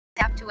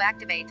tap to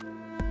activate.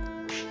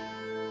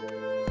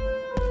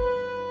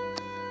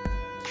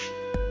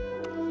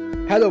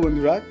 Hello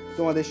বন্ধুরা,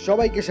 তোমাদের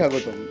সবাইকে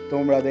স্বাগতম।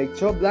 তোমরা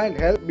দেখছো ব্লাইন্ড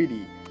হেল্প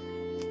বিডি।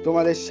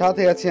 তোমাদের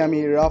সাথে আছি আমি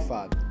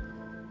রাফাত।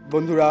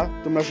 বন্ধুরা,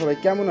 তোমরা সবাই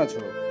কেমন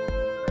আছো?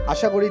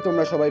 আশা করি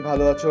তোমরা সবাই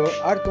ভালো আছো।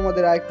 আর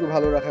তোমাদের আরেকটু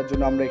ভালো রাখার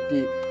জন্য আমরা একটি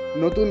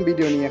নতুন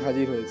ভিডিও নিয়ে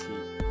হাজির হয়েছি।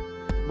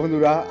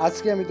 বন্ধুরা,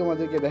 আজকে আমি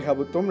তোমাদেরকে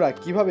দেখাবো তোমরা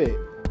কিভাবে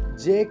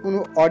যে কোনো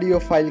অডিও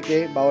ফাইলকে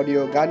বা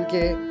অডিও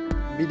গানকে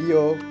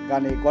ভিডিও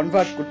গানে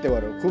কনভার্ট করতে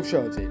পারো খুব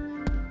সহজে।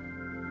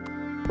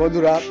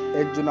 বন্ধুরা,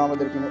 এর জন্য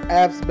আমাদের কোনো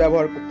অ্যাপস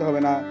ব্যবহার করতে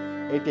হবে না।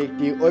 এটি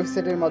একটি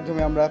ওয়েবসাইটের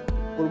মাধ্যমে আমরা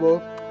করব।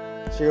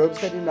 সেই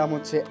ওয়েবসাইটের নাম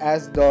হচ্ছে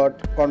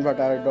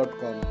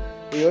as.converter.com।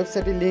 এই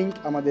ওয়েবসাইটের লিঙ্ক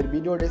আমাদের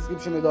ভিডিও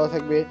ডেসক্রিপশনে দেওয়া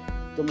থাকবে।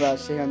 তোমরা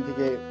সেখান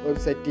থেকে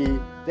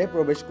ওয়েবসাইটটিতে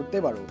প্রবেশ করতে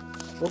পারো।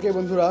 ওকে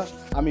বন্ধুরা,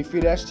 আমি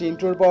ফিরে আসছি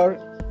ইন্ট্রোর পর।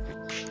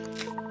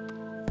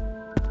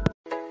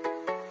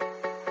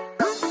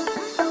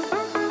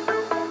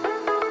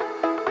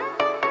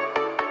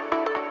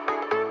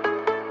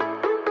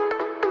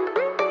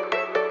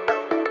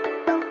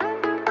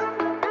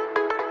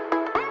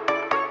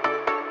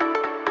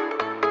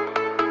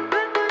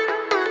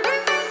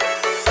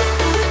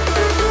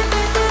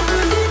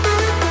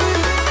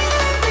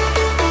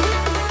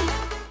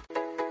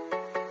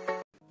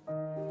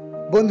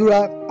 বন্ধুরা,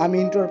 আমি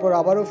ইন্ট্রোর পর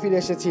আবারও ফিরে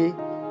এসেছি।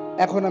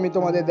 এখন আমি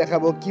তোমাদের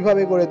দেখাবো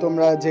কিভাবে করে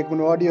তোমরা যে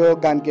কোনো অডিও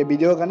গানকে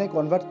ভিডিও গানে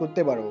কনভার্ট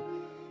করতে পারো।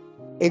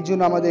 এর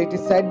জন্য আমাদের একটি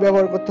সাইট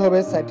ব্যবহার করতে হবে।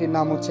 সাইটটির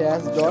নাম হচ্ছে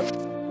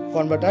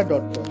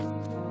as.converter.com।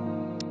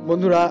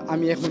 বন্ধুরা,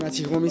 আমি এখন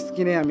আছি হোম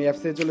স্ক্রিনে। আমি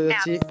অ্যাপসে চলে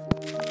যাচ্ছি।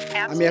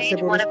 আমি অ্যাপসে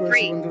প্রবেশ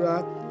করেছি। বন্ধুরা,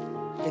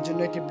 এর জন্য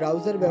একটি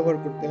ব্রাউজার ব্যবহার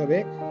করতে হবে।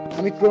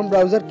 আমি ক্রোম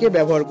ব্রাউজারকে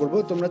ব্যবহার করব।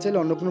 তোমরা চাইলে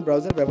অন্য কোনো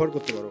ব্রাউজার ব্যবহার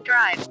করতে পারো।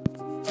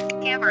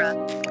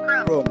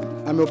 ক্রোম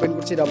আমি ওপেন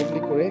করছি ডাবল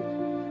ক্লিক করে।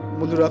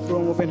 বন্ধুরা,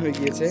 ক্রোম ওপেন হয়ে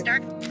গিয়েছে।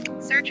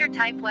 Search and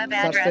type web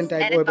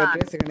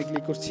address এখানে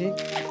ক্লিক করছি।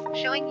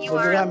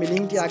 বন্ধুরা, আমি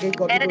লিংকটি আগেই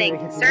কপি করে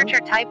রেখেছি।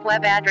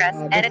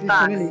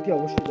 লিংকটি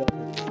অবশ্যই দাও।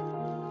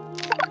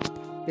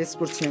 পেস্ট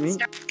করছি আমি।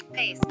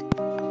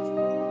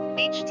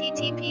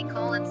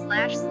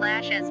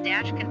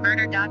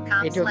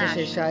 http://as-converter.com/ এটা হচ্ছে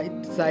সেই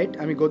সাইট।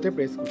 আমি গোতে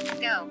প্রেস করছি।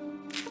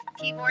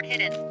 Keyboard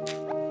hidden.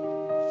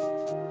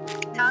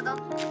 Toggle.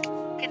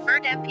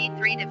 Convert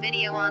MP3 to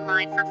video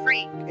online for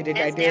free.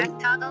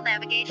 Toggle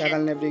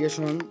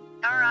navigation.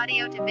 Our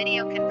audio to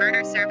video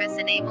converter service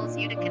enables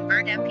you to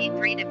convert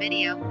MP3 to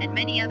video and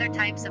many other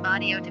types of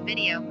audio to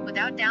video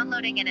without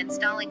downloading and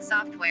installing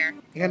software.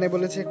 এখানে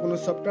বলেছে কোনো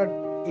software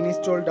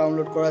install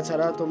download করা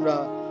ছাড়া তোমরা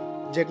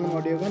যে কোনো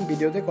audio গান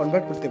ভিডিওতে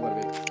কনভার্ট করতে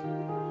পারবে।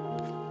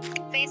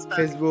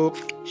 Facebook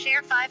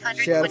share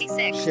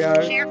 526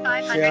 share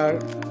 500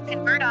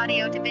 convert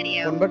audio to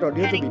video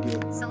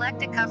select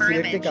a cover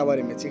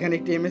image এখানে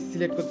একটি ইমেজ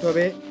সিলেক্ট করতে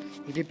হবে।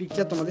 এটি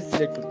পিকচার তোমাদের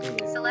সিলেক্ট করতে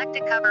হবে। select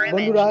a cover image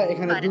বন্ধুরা,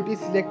 এখানে দুটি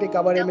সিলেক্ট এ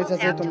কভার ইমেজ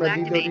আছে। তোমরা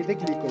দ্বিতীয়টিতে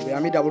ক্লিক করবে।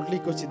 আমি ডাবল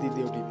ক্লিক করছি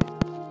দ্বিতীয়টিতে।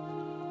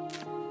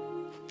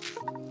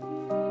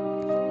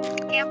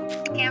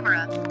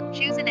 camera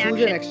choose an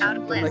action out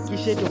of list। তোমরা কি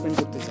সেট ওপেন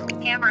করতে চাও?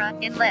 camera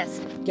in list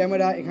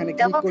ক্যামেরা এখানে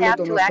ক্লিক করলে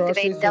তোমরা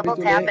সরাসরি ছবি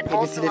তুলে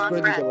এটি সিলেক্ট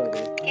করে দিতে পারবে।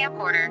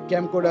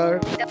 camcorder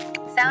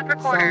sound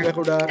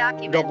recorder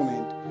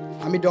ডকুমেন্ট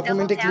আমি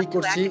ডকুমেন্টে ক্লিক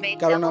করছি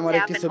কারণ আমার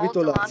একটি ছবি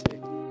তোলা আছে।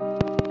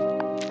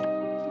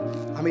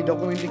 আমি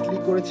ডকুমেন্টে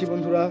ক্লিক করেছি।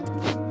 বন্ধুরা,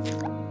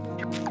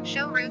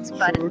 show roots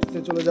button রুটসে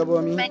চলে যাব।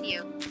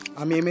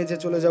 আমি ইমেজে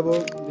চলে যাব।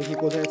 দেখি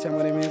কোথায় আছে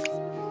আমার image.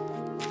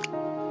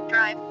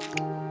 drive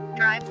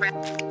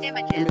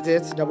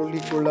images double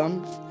click করলাম।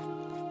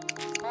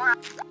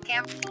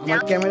 আমার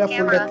ক্যামেরা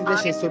ফোল্ডারটিতে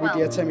সেই ছবিটি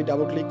আছে। আমি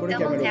ডাবল ক্লিক করে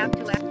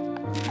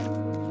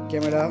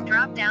ক্যামেরা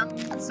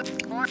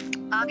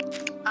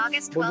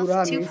বন্ধুরা,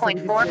 আমি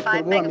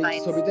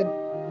ছবিতে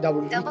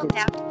ডাবল ক্লিক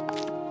করছি।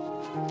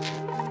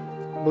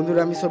 বন্ধুরা,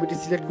 আমি ছবিটি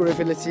সিলেক্ট করে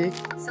ফেলেছি।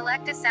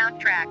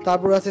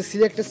 তারপর আছে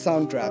সিলেক্ট এ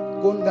সাউন্ড ট্র্যাক।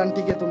 কোন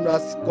গানটিকে তোমরা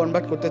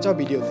কনভার্ট করতে চাও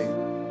ভিডিওতে।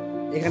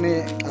 এখানে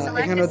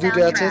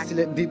দুটো আছে।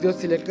 দ্বিতীয়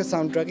সিলেক্ট এ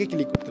সাউন্ড ট্র্যাকে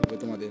ক্লিক করতে হবে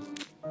তোমাদের।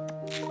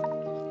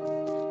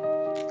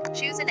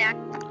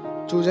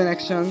 Choose an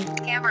action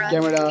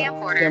camera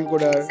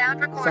ক্যামকোডার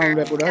sound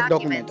recorder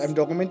document. আমি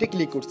ডকুমেন্টে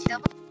ক্লিক করছি।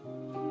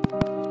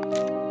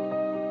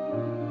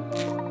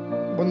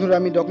 বন্ধুরা,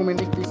 আমি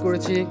ডকুমেন্টে ক্লিক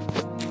করেছি।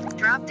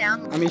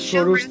 আমি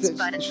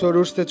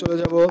শোরুটসে চলে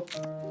যাব।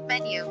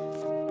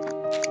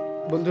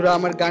 বন্ধুরা,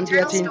 আমার গানটি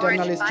আছে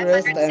ইন্টারনাল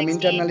স্টোরেজ, তাই আমি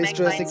ইন্টারনাল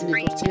স্টোরেজে ক্লিক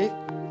করছি।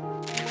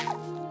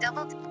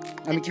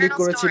 আমি ক্লিক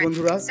করেছি।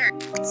 বন্ধুরা,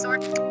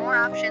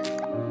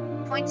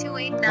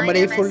 আমার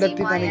এই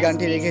ফোল্ডারটিতে আমি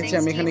গানটি রেখেছি।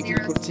 আমি এখানে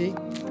ক্লিক করছি।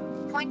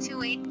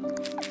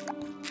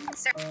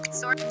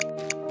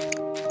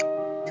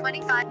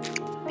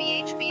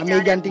 আমি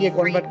এই গানটিকে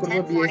কনভার্ট করব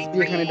বিএসপি।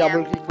 এখানে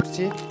ডাবল ক্লিক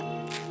করছি।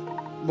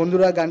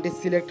 বন্ধুরা, গানটি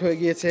সিলেক্ট হয়ে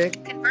গিয়েছে।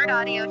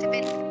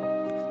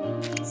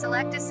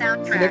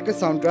 Select a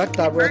sound track.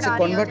 তারপর আছে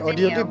কনভার্ট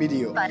অডিও টু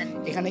ভিডিও।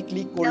 এখানে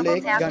ক্লিক করলে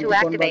গানটি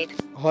কনভার্ট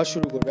হওয়া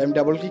শুরু করবে। আমি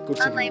ডাবল ক্লিক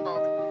করছি।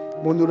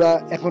 বন্ধুরা,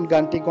 এখন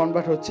গানটি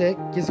কনভার্ট হচ্ছে।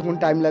 কিছুক্ষণ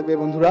টাইম লাগবে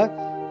বন্ধুরা,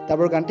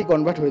 তারপর গানটি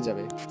কনভার্ট হয়ে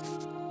যাবে।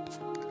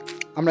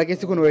 আমরা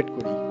কিছুক্ষণ ওয়েট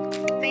করি।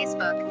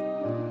 Facebook.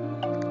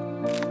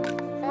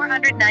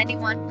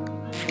 491.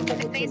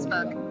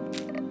 Facebook.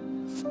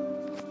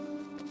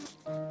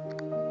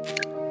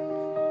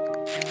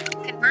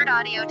 Convert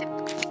audio to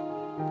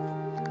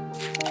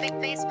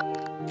Facebook.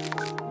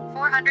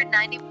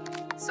 490.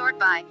 Sort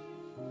by.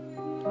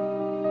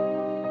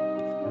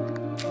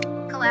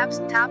 Collapse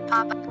top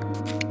pop-up.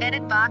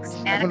 Edit box.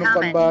 Add a এখনো comment.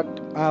 কনভার্ট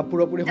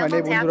পুরোপুরি হয়নি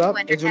বন্ধুরা,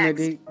 এজন্য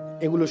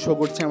এগুলো শো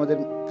করছে আমাদের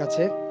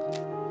কাছে।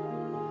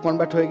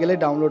 কনভার্ট হয়ে গেলে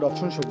ডাউনলোড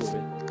অপশন শো করবে।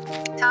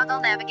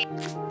 Toggle navigate.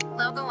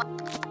 Logo.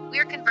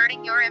 We're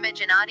converting your image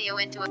and audio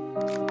into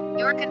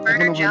your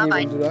converter job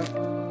ID.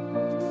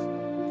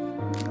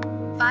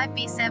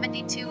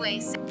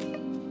 5B72A6.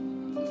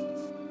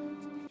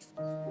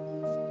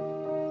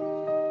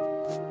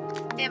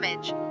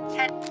 Image.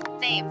 Head.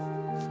 Name.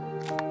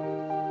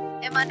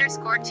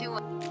 M_2.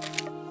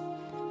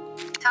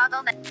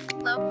 Toggle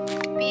logo.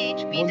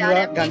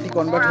 বন্ধুরা গানটি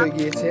কনভার্ট হয়ে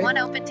গিয়েছে।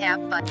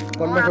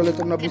 কনভার্ট হলে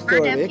তোমরা বুঝতে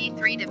পারবে।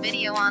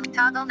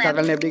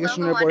 টাগল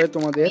নেভিগেশনের পরে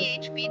তোমাদের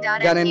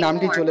গানের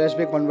নামটি চলে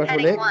আসবে কনভার্ট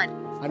হলে,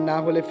 আর না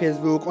হলে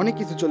ফেসবুক অনেক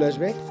কিছু চলে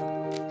আসবে।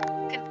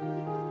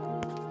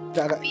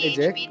 এই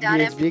যে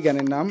বিএসবি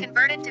গানের নাম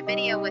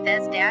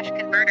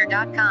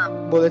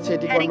বলেছে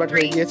এটি কনভার্ট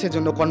হয়ে গিয়েছে,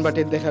 জন্য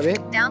কনভার্টেড দেখাবে।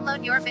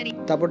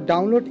 তারপর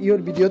ডাউনলোড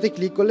ইওর ভিডিওতে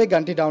ক্লিক করলে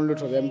গানটি ডাউনলোড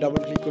হবে। আমি ডাবল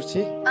ক্লিক করছি,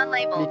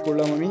 ক্লিক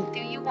করলাম আমি।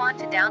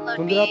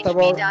 বন্ধুরা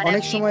তারপর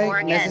অনেক সময়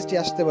মেসেজটি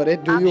আসতে পারে,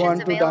 do you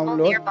want to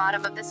download.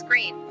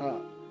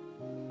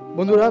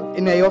 বন্ধুরা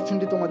এই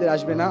অপশনটি তোমাদের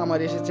আসবে না, আমার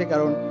এসেছে,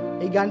 কারণ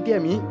এই গানটি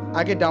আমি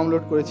আগে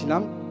ডাউনলোড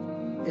করেছিলাম।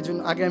 এজন্য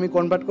আগে আমি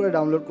কনভার্ট করে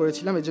ডাউনলোড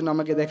করেছিলাম, এজন্য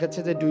আমাকে দেখাচ্ছে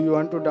যে do you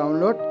want to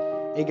download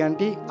এই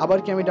গানটি। আবার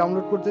কি আমি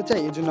ডাউনলোড করতে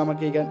চাই, এজন্য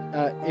আমাকে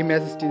এই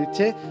মেসেজটি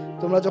দিচ্ছে।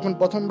 তোমরা যখন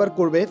প্রথমবার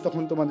করবে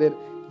তখন তোমাদের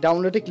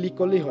ডাউনলোডে ক্লিক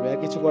করলেই হবে, আর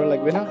কিছু করা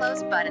লাগবে না।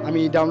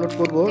 আমি ডাউনলোড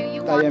করব,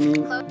 তাই আমি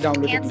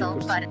ডাউনলোডে ক্লিক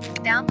করছি।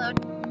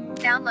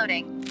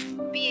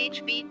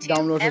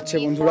 ডাউনলোড হচ্ছে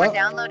বন্ধুরা।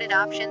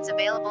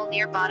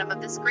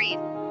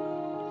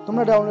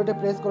 তোমরা ডাউনলোডে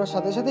প্রেস করার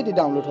সাথে সাথে এটি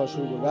ডাউনলোড হওয়া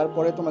শুরু করবে, আর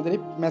পরে তোমাদের এই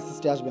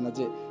মেসেজটি আসবে না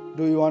যে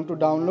do you want to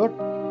download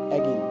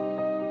again.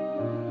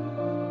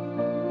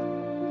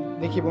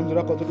 দেখি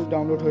বন্ধুরা কতটুকু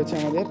ডাউনলোড হয়েছে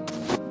আমাদের,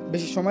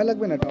 বেশি সময়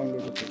লাগবে না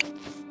ডাউনলোড হতে।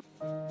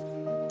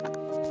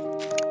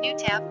 New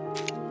tab.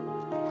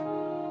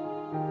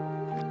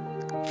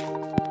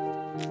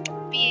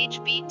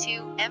 BHB2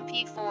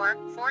 MP4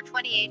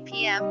 4:28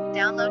 PM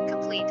download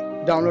complete.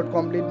 Download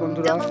complete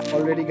বন্ধুরা,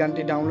 অলরেডি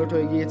গানটি ডাউনলোড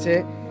হয়ে গিয়েছে।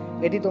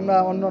 এটি তোমরা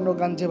অন্য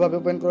গান যেভাবে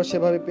ওপেন করো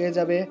সেভাবে পেয়ে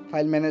যাবে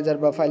ফাইল ম্যানেজার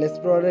বা ফাইল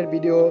এক্সপ্লোরারের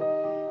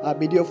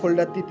ভিডিও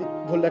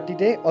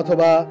ফোল্ডারটিতে,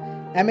 অথবা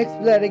এমএক্স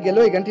প্লেয়ারে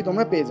গেলেও এই গানটি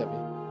তোমরা পেয়ে যাবে।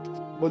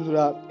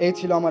 বন্ধুরা এই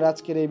ছিল আমার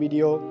আজকের এই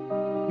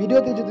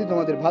ভিডিওতে যদি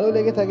তোমাদের ভালো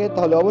লেগে থাকে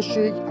তাহলে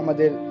অবশ্যই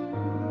আমাদের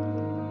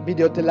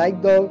ভিডিওতে লাইক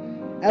দাও,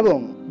 এবং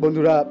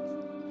বন্ধুরা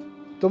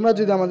তোমরা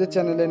যদি আমাদের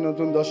চ্যানেলের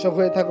নতুন দর্শক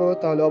হয়ে থাকো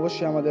তাহলে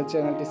অবশ্যই আমাদের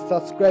চ্যানেলটি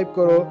সাবস্ক্রাইব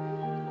করো,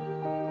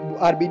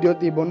 আর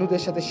ভিডিওটি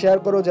বন্ধুদের সাথে শেয়ার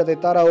করো যাতে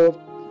তারাও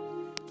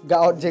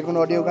যে কোনো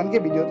অডিও গানকে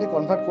ভিডিওতে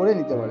কনভার্ট করে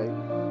নিতে পারে।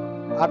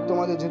 আর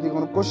তোমাদের যদি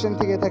কোনো কোশ্চেন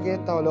থেকে থাকে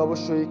তাহলে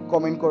অবশ্যই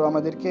কমেন্ট করো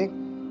আমাদেরকে,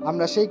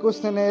 আমরা সেই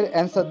কোশ্চেনের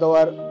অ্যান্সার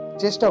দেওয়ার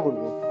চেষ্টা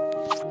করব।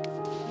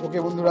 ওকে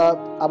বন্ধুরা,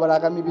 আবার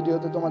আগামী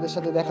ভিডিওতে তোমাদের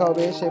সাথে দেখা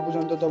হবে। সেই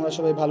পর্যন্ত তোমরা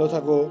সবাই ভালো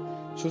থাকো,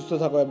 সুস্থ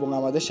থাকো এবং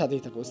আমাদের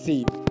সাথেই থাকো। C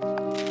you.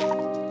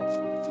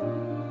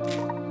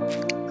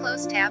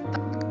 Close tab.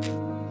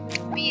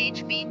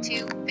 BHB2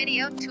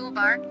 video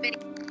toolbar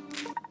video.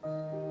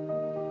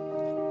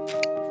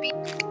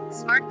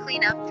 Smart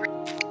cleanup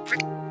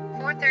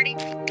 4:30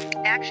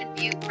 action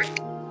view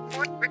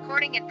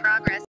recording in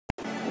progress.